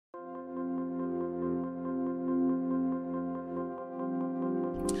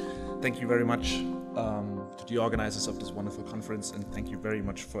Thank you very much to the organizers of this wonderful conference, and thank you very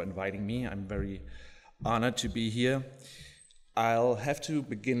much for inviting me. I'm very honored to be here. I'll have to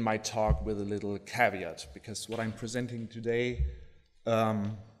begin my talk with a little caveat, because what I'm presenting today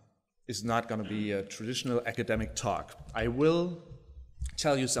is not going to be a traditional academic talk. I will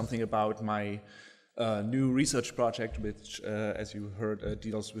tell you something about my new research project, which, as you heard,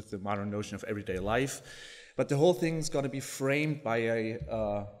 deals with the modern notion of everyday life. But the whole thing is going to be framed by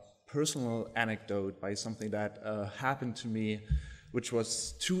a personal anecdote, by something that happened to me, which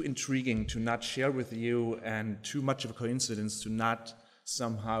was too intriguing to not share with you and too much of a coincidence to not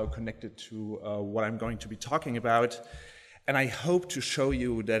somehow connect it to what I'm going to be talking about. And I hope to show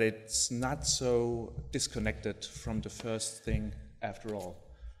you that it's not so disconnected from the first thing after all.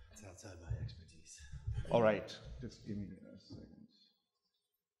 It's outside my expertise. All right, just give me a second.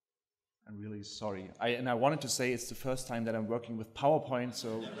 I'm really sorry. I wanted to say it's the first time that I'm working with PowerPoint,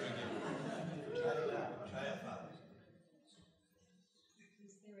 so...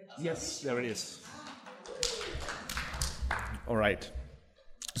 Yes, there it is. All right.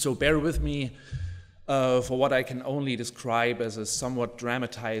 So bear with me for what I can only describe as a somewhat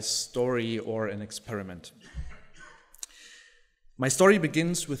dramatized story or an experiment. My story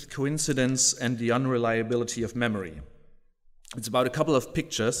begins with coincidence and the unreliability of memory. It's about a couple of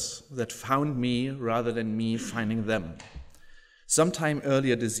pictures that found me rather than me finding them. Sometime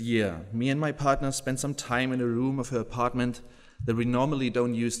earlier this year, me and my partner spent some time in a room of her apartment that we normally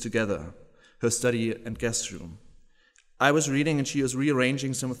don't use together, her study and guest room. I was reading and she was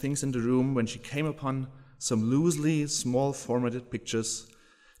rearranging some things in the room when she came upon some loosely small formatted pictures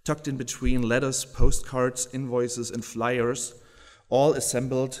tucked in between letters, postcards, invoices, and flyers, all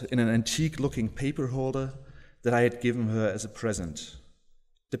assembled in an antique-looking paper holder that I had given her as a present.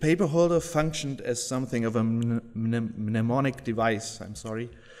 The paper holder functioned as something of a mnemonic device,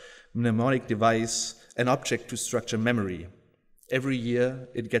 an object to structure memory. Every year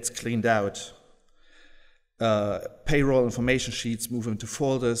it gets cleaned out. Payroll information sheets move into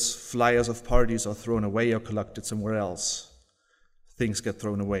folders, flyers of parties are thrown away or collected somewhere else. Things get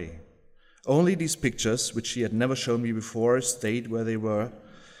thrown away. Only these pictures, which she had never shown me before, stayed where they were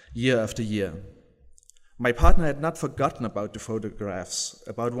year after year. My partner had not forgotten about the photographs.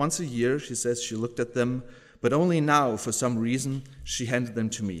 About once a year, she says she looked at them, but only now, for some reason, she handed them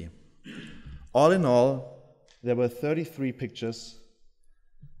to me. All in all, there were 33 pictures,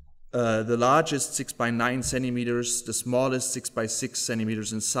 the largest 6 by 9 centimeters, the smallest 6 by 6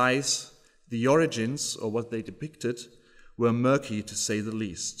 centimeters in size. The origins, or what they depicted, were murky to say the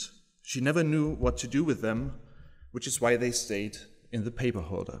least. She never knew what to do with them, which is why they stayed in the paper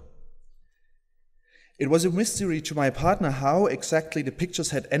holder. It was a mystery to my partner how exactly the pictures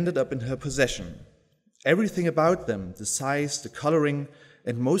had ended up in her possession. Everything about them, the size, the coloring,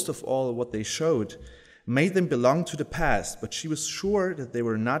 and most of all what they showed, made them belong to the past, but she was sure that they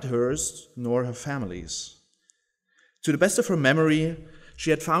were not hers nor her family's. To the best of her memory,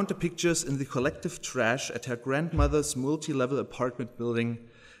 she had found the pictures in the collective trash at her grandmother's multi-level apartment building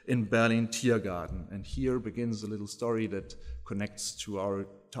in Berlin Tiergarten. And here begins a little story that connects to our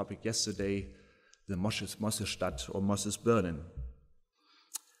topic yesterday, the Mosse Stadt, or Mosse's Berlin.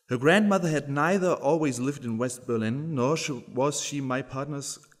 Her grandmother had neither always lived in West Berlin, nor was she my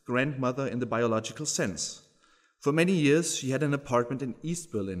partner's grandmother in the biological sense. For many years, she had an apartment in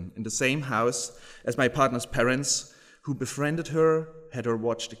East Berlin, in the same house as my partner's parents, who befriended her, had her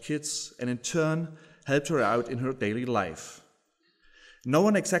watch the kids, and in turn helped her out in her daily life. No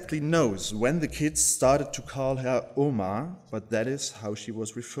one exactly knows when the kids started to call her Oma, but that is how she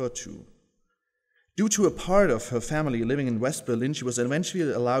was referred to. Due to a part of her family living in West Berlin, she was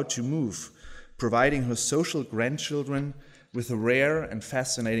eventually allowed to move, providing her social grandchildren with a rare and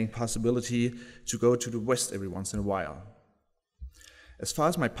fascinating possibility to go to the West every once in a while. As far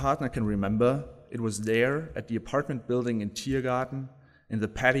as my partner can remember, it was there at the apartment building in Tiergarten, in the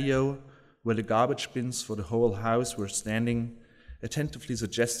patio, where the garbage bins for the whole house were standing, attentively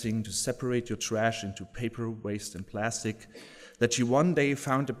suggesting to separate your trash into paper, waste, and plastic, that she one day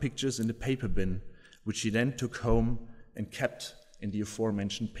found the pictures in the paper bin, which she then took home and kept in the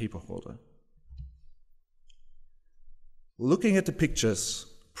aforementioned paper holder. Looking at the pictures,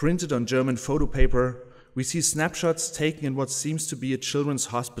 printed on German photo paper, we see snapshots taken in what seems to be a children's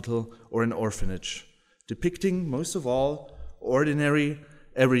hospital or an orphanage, depicting, most of all, ordinary,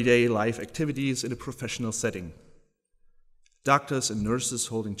 everyday life activities in a professional setting. Doctors and nurses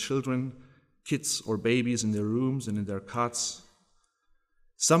holding children, kids or babies in their rooms and in their cots.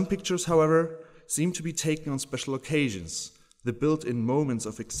 Some pictures, however, seem to be taken on special occasions, the built-in moments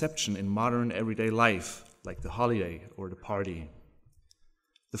of exception in modern everyday life, like the holiday or the party.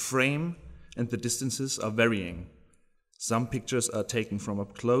 The frame and the distances are varying. Some pictures are taken from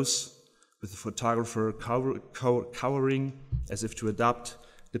up close, with the photographer cowering as if to adopt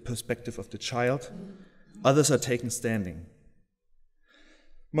the perspective of the child. Others are taken standing.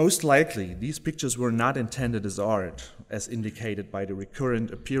 Most likely, these pictures were not intended as art, as indicated by the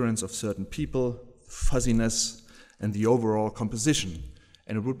recurrent appearance of certain people, fuzziness, and the overall composition.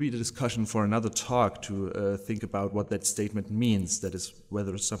 And it would be the discussion for another talk to think about what that statement means, that is,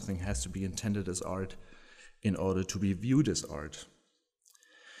 whether something has to be intended as art in order to be viewed as art.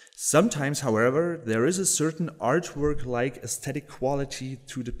 Sometimes, however, there is a certain artwork-like aesthetic quality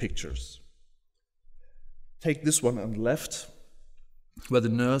to the pictures. Take this one on the left, where the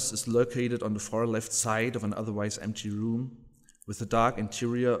nurse is located on the far left side of an otherwise empty room, with the dark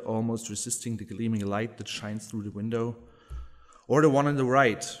interior almost resisting the gleaming light that shines through the window. Or the one on the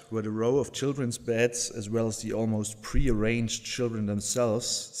right, where the row of children's beds, as well as the almost pre-arranged children themselves,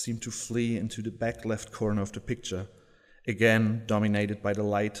 seem to flee into the back left corner of the picture, again dominated by the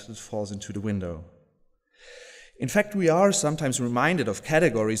light that falls into the window. In fact, we are sometimes reminded of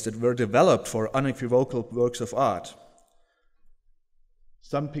categories that were developed for unequivocal works of art.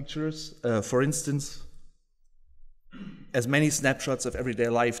 Some pictures, for instance, as many snapshots of everyday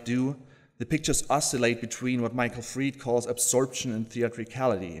life do, the pictures oscillate between what Michael Fried calls absorption and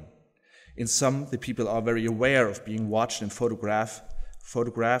theatricality. In some, the people are very aware of being watched and photographed,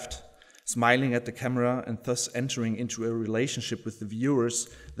 smiling at the camera and thus entering into a relationship with the viewers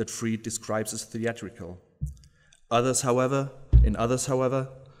that Fried describes as theatrical. In others, however,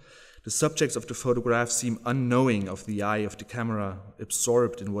 the subjects of the photograph seem unknowing of the eye of the camera,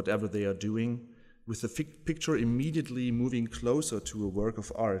 absorbed in whatever they are doing, with the picture immediately moving closer to a work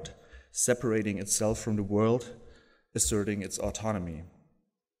of art, separating itself from the world, asserting its autonomy.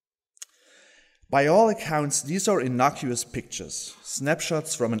 By all accounts, these are innocuous pictures,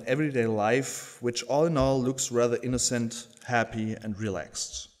 snapshots from an everyday life, which all in all looks rather innocent, happy, and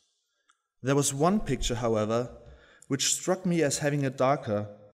relaxed. There was one picture, however, which struck me as having a darker,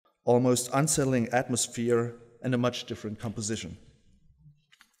 almost unsettling atmosphere and a much different composition.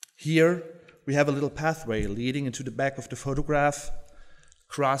 Here, we have a little pathway leading into the back of the photograph,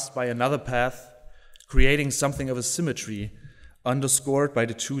 crossed by another path, creating something of a symmetry, underscored by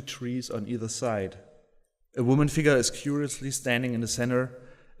the two trees on either side. A woman figure is curiously standing in the center,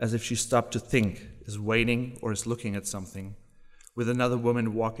 as if she stopped to think, is waiting, or is looking at something, with another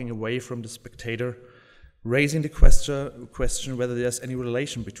woman walking away from the spectator, raising the question whether there's any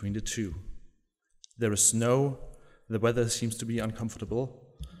relation between the two. There is snow, the weather seems to be uncomfortable,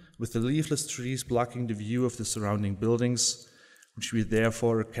 with the leafless trees blocking the view of the surrounding buildings, which we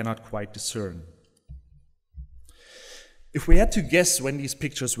therefore cannot quite discern. If we had to guess when these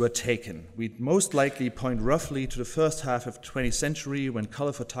pictures were taken, we'd most likely point roughly to the first half of the 20th century, when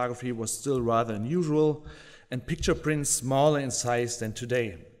color photography was still rather unusual and picture prints smaller in size than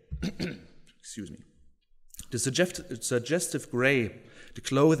today. Excuse me. The suggestive gray, the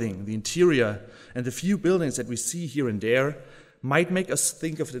clothing, the interior, and the few buildings that we see here and there might make us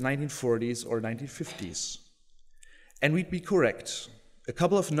think of the 1940s or 1950s. And we'd be correct. A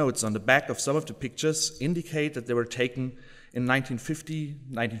couple of notes on the back of some of the pictures indicate that they were taken in 1950,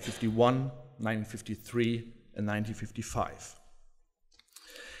 1951, 1953, and 1955.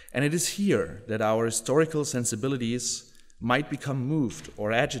 And it is here that our historical sensibilities might become moved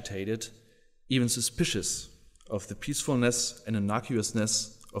or agitated, even suspicious of the peacefulness and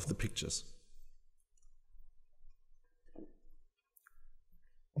innocuousness of the pictures.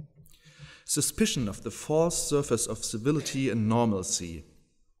 Suspicion of the false surface of civility and normalcy.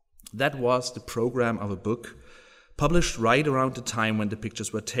 That was the program of a book published right around the time when the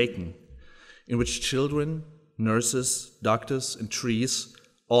pictures were taken, in which children, nurses, doctors, and trees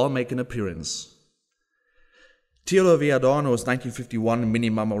all make an appearance. Theodor W. Adorno's 1951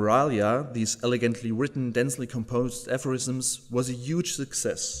 Minima Moralia, these elegantly written, densely composed aphorisms, was a huge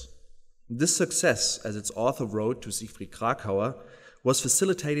success. This success, as its author wrote to Siegfried Kracauer, was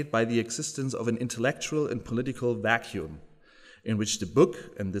facilitated by the existence of an intellectual and political vacuum, in which the book,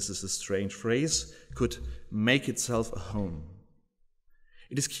 and this is a strange phrase, could make itself a home.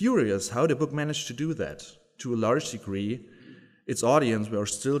 It is curious how the book managed to do that. To a large degree, its audience were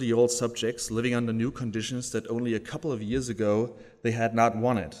still the old subjects living under new conditions that only a couple of years ago they had not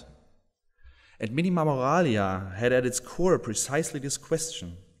wanted. And Minima Moralia had at its core precisely this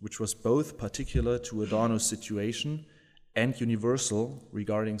question, which was both particular to Adorno's situation and universal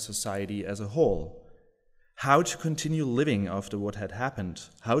regarding society as a whole. How to continue living after what had happened,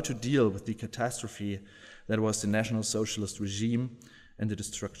 how to deal with the catastrophe that was the National Socialist regime and the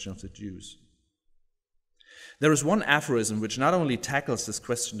destruction of the Jews. There is one aphorism which not only tackles this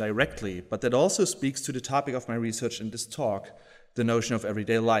question directly, but that also speaks to the topic of my research in this talk, the notion of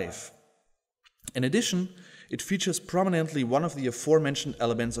everyday life. In addition, it features prominently one of the aforementioned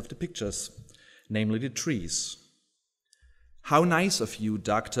elements of the pictures, namely the trees. "How nice of you,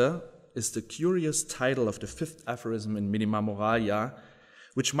 doctor," is the curious title of the fifth aphorism in Minima Moralia,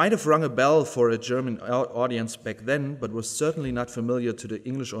 which might have rung a bell for a German audience back then, but was certainly not familiar to the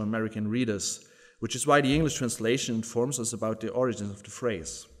English or American readers, which is why the English translation informs us about the origins of the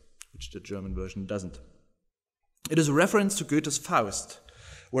phrase, which the German version doesn't. It is a reference to Goethe's Faust,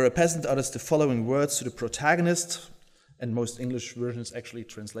 where a peasant utters the following words to the protagonist, and most English versions actually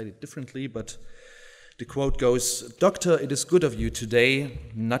translate it differently, but the quote goes, "Doctor, it is good of you today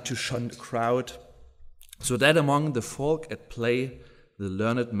not to shun the crowd, so that among the folk at play the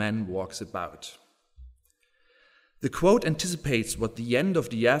learned man walks about." The quote anticipates what the end of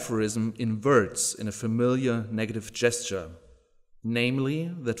the aphorism inverts in a familiar negative gesture,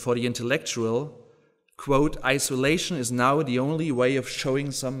 namely that for the intellectual, quote, "isolation is now the only way of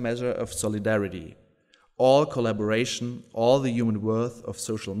showing some measure of solidarity. All collaboration, all the human worth of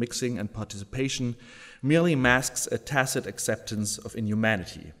social mixing and participation merely masks a tacit acceptance of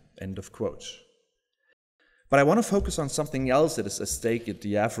inhumanity," end of quote. But I want to focus on something else that is at stake at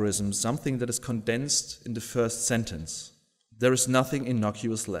the aphorism, something that is condensed in the first sentence. There is nothing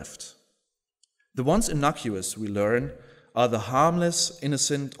innocuous left. The ones innocuous, we learn, are the harmless,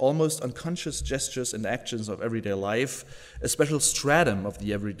 innocent, almost unconscious gestures and actions of everyday life, a special stratum of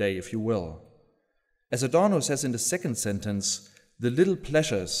the everyday, if you will. As Adorno says in the second sentence, the little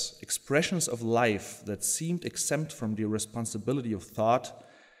pleasures, expressions of life that seemed exempt from the responsibility of thought,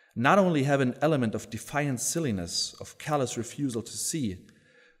 not only have an element of defiant silliness, of callous refusal to see,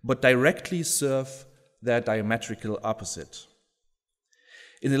 but directly serve their diametrical opposite.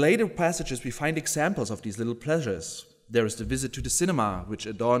 In the later passages, we find examples of these little pleasures. There is the visit to the cinema, which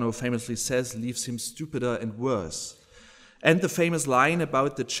Adorno famously says leaves him stupider and worse, and the famous line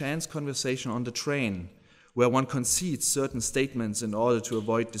about the chance conversation on the train, where one concedes certain statements in order to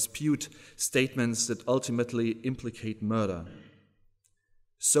avoid dispute, statements that ultimately implicate murder.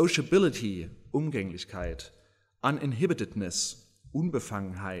 Sociability, Umgänglichkeit, uninhibitedness,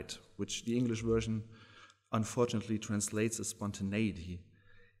 Unbefangenheit, which the English version unfortunately translates as spontaneity,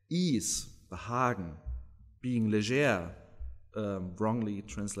 ease, Behagen, being légère, wrongly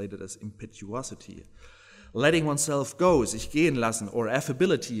translated as impetuosity, letting oneself go, sich gehen lassen, or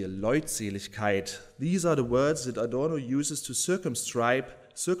affability, Leutseligkeit. These are the words that Adorno uses to circumscribe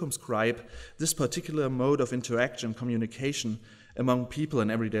this particular mode of interaction and communication among people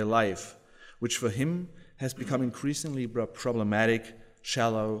in everyday life, which for him has become increasingly problematic,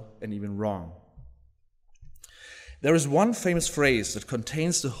 shallow, and even wrong. There is one famous phrase that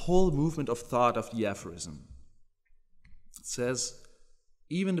contains the whole movement of thought of the aphorism. It says,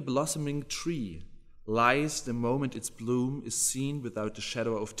 "Even the blossoming tree lies the moment its bloom is seen without the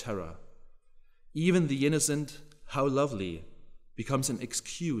shadow of terror. Even the innocent, how lovely, becomes an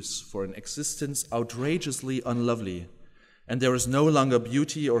excuse for an existence outrageously unlovely, and there is no longer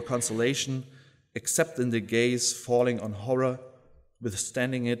beauty or consolation except in the gaze falling on horror,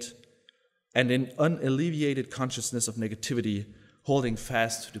 withstanding it, and in unalleviated consciousness of negativity, holding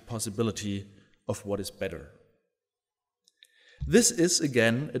fast to the possibility of what is better." This is,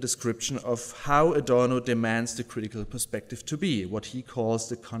 again, a description of how Adorno demands the critical perspective to be, what he calls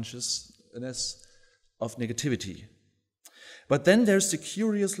the consciousness of negativity. But then there's the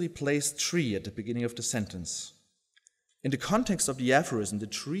curiously placed tree at the beginning of the sentence. In the context of the aphorism, the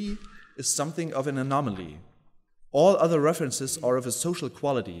tree is something of an anomaly. All other references are of a social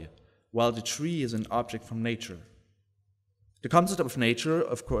quality, while the tree is an object from nature. The concept of nature,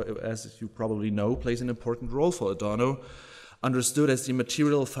 of course, as you probably know, plays an important role for Adorno, understood as the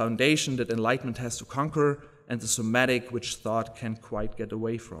material foundation that enlightenment has to conquer and the somatic which thought can't quite get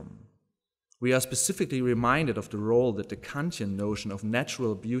away from. We are specifically reminded of the role that the Kantian notion of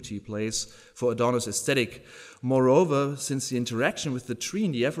natural beauty plays for Adorno's aesthetic. Moreover, since the interaction with the tree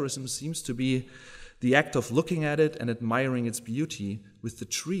in the aphorism seems to be the act of looking at it and admiring its beauty, with the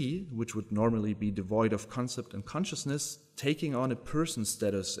tree, which would normally be devoid of concept and consciousness, taking on a person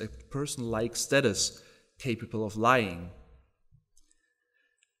status, a person-like status, capable of lying.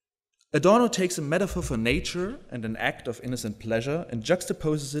 Adorno takes a metaphor for nature and an act of innocent pleasure and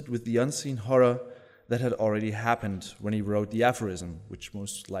juxtaposes it with the unseen horror that had already happened when he wrote the aphorism, which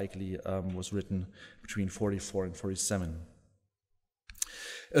most likely was written between 44 and 47.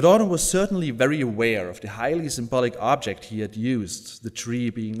 Adorno was certainly very aware of the highly symbolic object he had used, the tree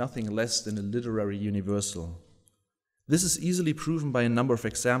being nothing less than a literary universal. This is easily proven by a number of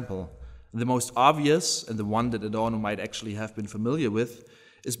examples. The most obvious, and the one that Adorno might actually have been familiar with,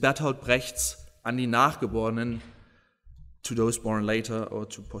 is Bertolt Brecht's An die Nachgeborenen, to those born later or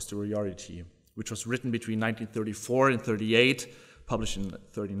to posteriority, which was written between 1934 and 38, published in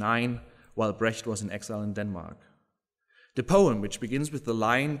 39, while Brecht was in exile in Denmark. The poem, which begins with the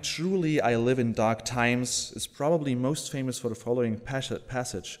line, "Truly I live in dark times," is probably most famous for the following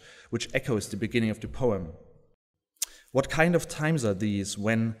passage, which echoes the beginning of the poem. What kind of times are these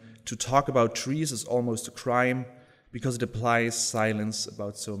when to talk about trees is almost a crime because it implies silence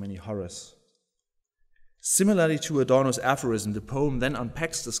about so many horrors? Similarly to Adorno's aphorism, the poem then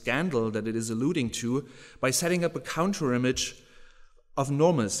unpacks the scandal that it is alluding to by setting up a counter-image of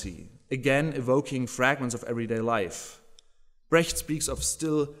normalcy, again evoking fragments of everyday life. Brecht speaks of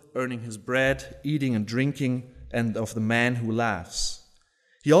still earning his bread, eating and drinking, and of the man who laughs.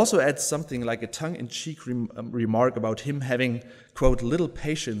 He also adds something like a tongue-in-cheek remark about him having, quote, little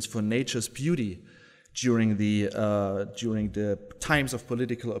patience for nature's beauty during the times of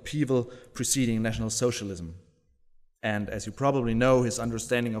political upheaval preceding National Socialism. And as you probably know, his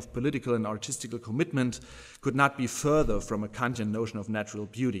understanding of political and artistical commitment could not be further from a Kantian notion of natural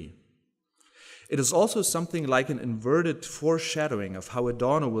beauty. It is also something like an inverted foreshadowing of how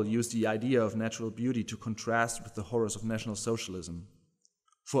Adorno will use the idea of natural beauty to contrast with the horrors of National Socialism.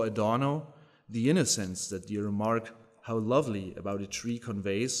 For Adorno, the innocence that the remark, "how lovely" about a tree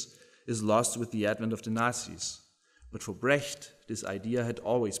conveys is lost with the advent of the Nazis. But for Brecht, this idea had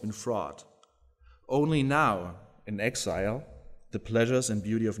always been fraught. Only now, in exile, the pleasures and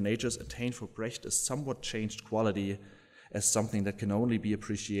beauty of nature attain for Brecht a somewhat changed quality as something that can only be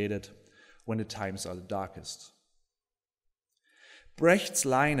appreciated when the times are the darkest. Brecht's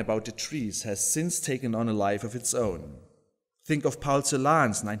line about the trees has since taken on a life of its own. Think of Paul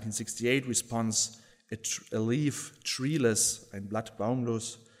Celan's 1968 response, A leaf treeless, ein Blatt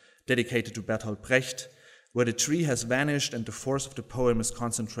baumlos, dedicated to Bertolt Brecht, where the tree has vanished and the force of the poem is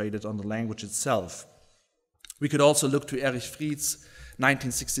concentrated on the language itself. We could also look to Erich Fried's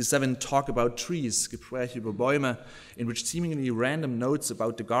 1967 talk about trees, Gespräche über Bäume, in which seemingly random notes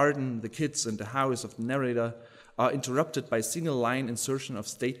about the garden, the kids, and the house of the narrator are interrupted by single-line insertion of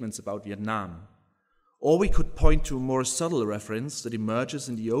statements about Vietnam. Or we could point to a more subtle reference that emerges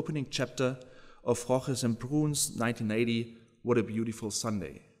in the opening chapter of Roches and Bruns' 1980, What a Beautiful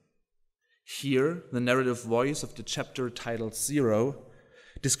Sunday. Here, the narrative voice of the chapter titled Zero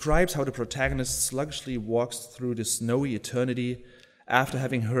describes how the protagonist sluggishly walks through the snowy eternity after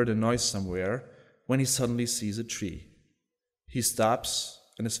having heard a noise somewhere when he suddenly sees a tree. He stops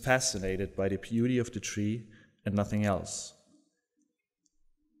and is fascinated by the beauty of the tree and nothing else.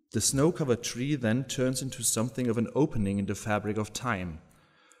 The snow-covered tree then turns into something of an opening in the fabric of time,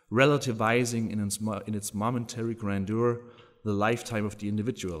 relativizing in its momentary grandeur the lifetime of the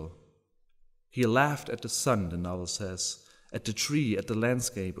individual. He laughed at the sun, the novel says, at the tree, at the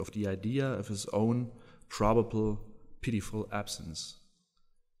landscape, of the idea of his own probable, pitiful absence.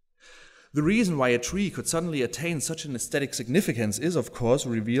 The reason why a tree could suddenly attain such an aesthetic significance is, of course,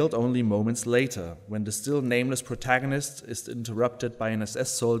 revealed only moments later, when the still nameless protagonist is interrupted by an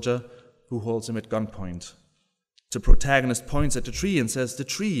SS soldier who holds him at gunpoint. The protagonist points at the tree and says, "The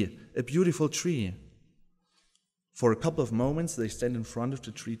tree, a beautiful tree." For a couple of moments, they stand in front of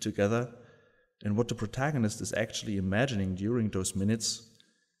the tree together, and what the protagonist is actually imagining during those minutes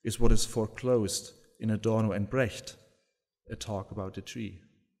is what is foreclosed in Adorno and Brecht, a talk about the tree.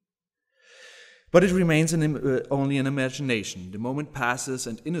 But it remains only an imagination. The moment passes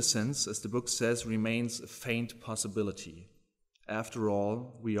and innocence, as the book says, remains a faint possibility. After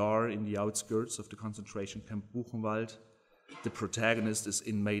all, we are in the outskirts of the concentration camp Buchenwald. The protagonist is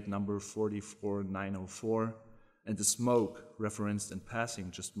inmate number 44904, and the smoke, referenced in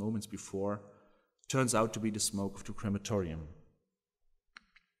passing just moments before, turns out to be the smoke of the crematorium.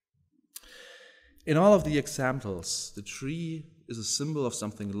 In all of the examples, the tree is a symbol of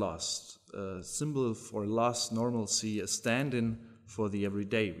something lost, a symbol for lost normalcy, a stand-in for the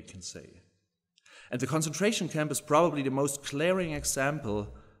everyday, we can say. And the concentration camp is probably the most glaring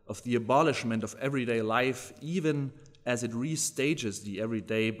example of the abolishment of everyday life, even as it restages the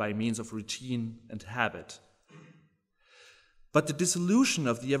everyday by means of routine and habit. But the dissolution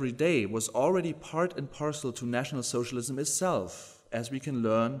of the everyday was already part and parcel to National Socialism itself, as we can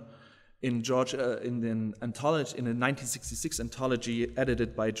learn in the 1966 anthology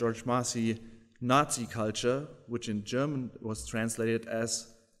edited by George Marcy, Nazi Culture, which in German was translated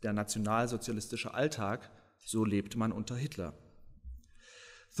as Der nationalsozialistische Alltag, so lebt man unter Hitler.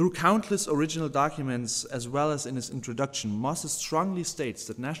 Through countless original documents, as well as in his introduction, Mosse strongly states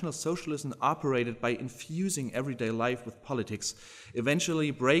that National Socialism operated by infusing everyday life with politics, eventually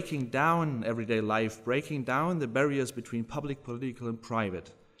breaking down everyday life, breaking down the barriers between public, political, and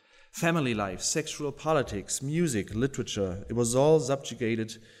private. Family life, sexual politics, music, literature, it was all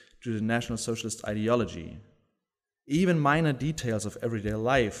subjugated to the National Socialist ideology. Even minor details of everyday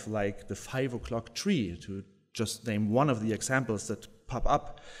life, like the 5 o'clock tree, to just name one of the examples that pop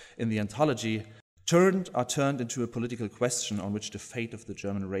up in the anthology, are turned into a political question on which the fate of the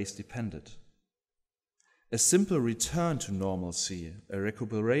German race depended. A simple return to normalcy, a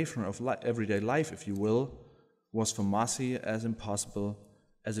recuperation of everyday life, if you will, was for Mosse as impossible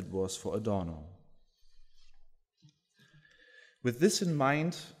as it was for Adorno. With this in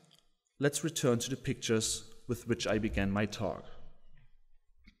mind, let's return to the pictures with which I began my talk.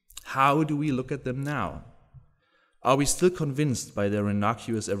 How do we look at them now? Are we still convinced by their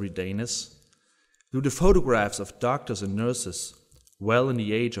innocuous everydayness? Do the photographs of doctors and nurses, well in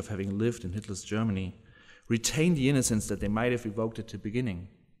the age of having lived in Hitler's Germany, retain the innocence that they might have evoked at the beginning?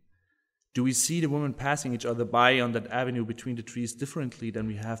 Do we see the women passing each other by on that avenue between the trees differently than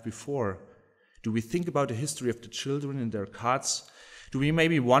we have before? Do we think about the history of the children in their cots? Do we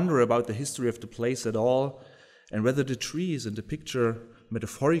maybe wonder about the history of the place at all, and whether the trees in the picture,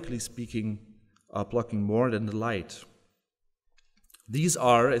 metaphorically speaking, are blocking more than the light? These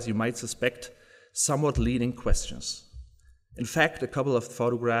are, as you might suspect, somewhat leading questions. In fact, a couple of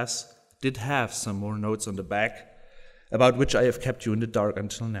photographs did have some more notes on the back, about which I have kept you in the dark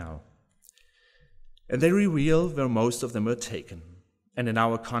until now. And they reveal where most of them were taken. And in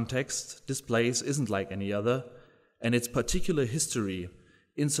our context, this place isn't like any other, and its particular history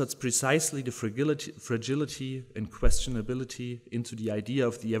inserts precisely the fragility and questionability into the idea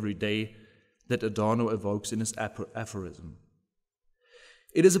of the everyday that Adorno evokes in his aphorism.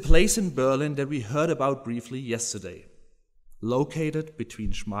 It is a place in Berlin that we heard about briefly yesterday, located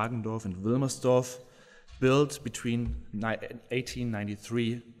between Schmargendorf and Wilmersdorf, built between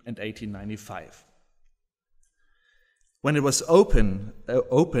 1893 and 1895. When it was opened in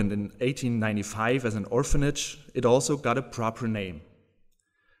 1895 as an orphanage, it also got a proper name,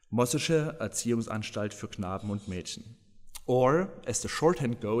 Mossesche Erziehungsanstalt für Knaben und Mädchen, or, as the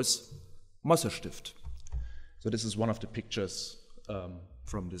shorthand goes, Mosse Stift. So this is one of the pictures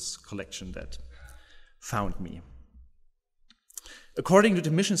from this collection that found me. According to the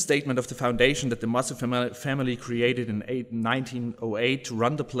mission statement of the foundation that the Mosse family created in 1908 to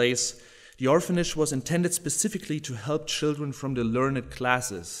run the place, the orphanage was intended specifically to help children from the learned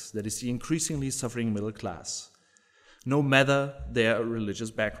classes, that is, the increasingly suffering middle class, no matter their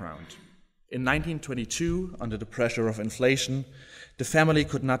religious background. In 1922, under the pressure of inflation, the family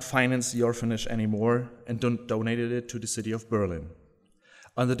could not finance the orphanage anymore and donated it to the city of Berlin,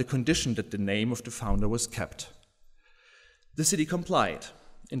 under the condition that the name of the founder was kept. The city complied.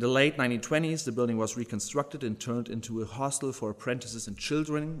 In the late 1920s, the building was reconstructed and turned into a hostel for apprentices and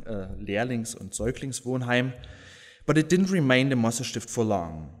children, Lehrlings- und Säuglingswohnheim, but it didn't remain the Mosse Stift for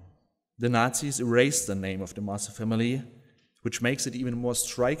long. The Nazis erased the name of the Mosse family, which makes it even more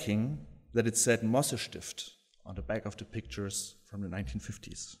striking that it said Mosse Stift on the back of the pictures from the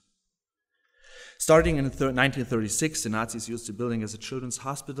 1950s. Starting in 1936, the Nazis used the building as a children's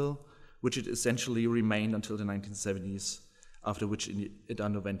hospital, which it essentially remained until the 1970s, after which it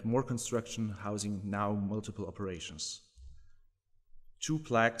underwent more construction, housing now multiple operations. 2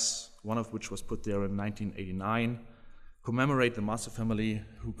 plaques, one of which was put there in 1989, commemorate the Mosse family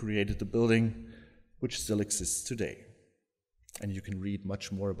who created the building, which still exists today. And you can read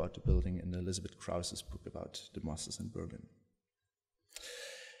much more about the building in Elizabeth Krause's book about the Mosses in Berlin.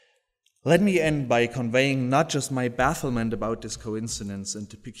 Let me end by conveying not just my bafflement about this coincidence and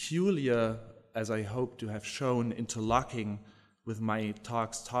the peculiar, as I hope to have shown, interlocking with my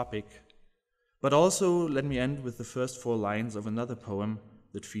talk's topic, but also let me end with the first 4 lines of another poem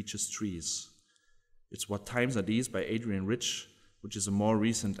that features trees. It's What Times Are These by Adrian Rich, which is a more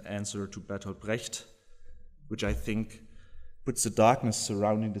recent answer to Bertolt Brecht, which I think puts the darkness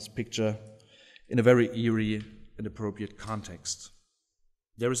surrounding this picture in a very eerie and appropriate context.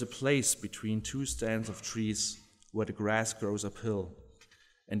 There is a place between 2 stands of trees where the grass grows uphill,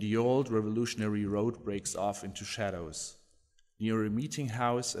 and the old revolutionary road breaks off into shadows, near a meeting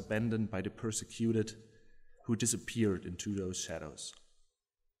house abandoned by the persecuted who disappeared into those shadows.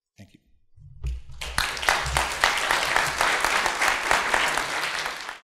 Thank you.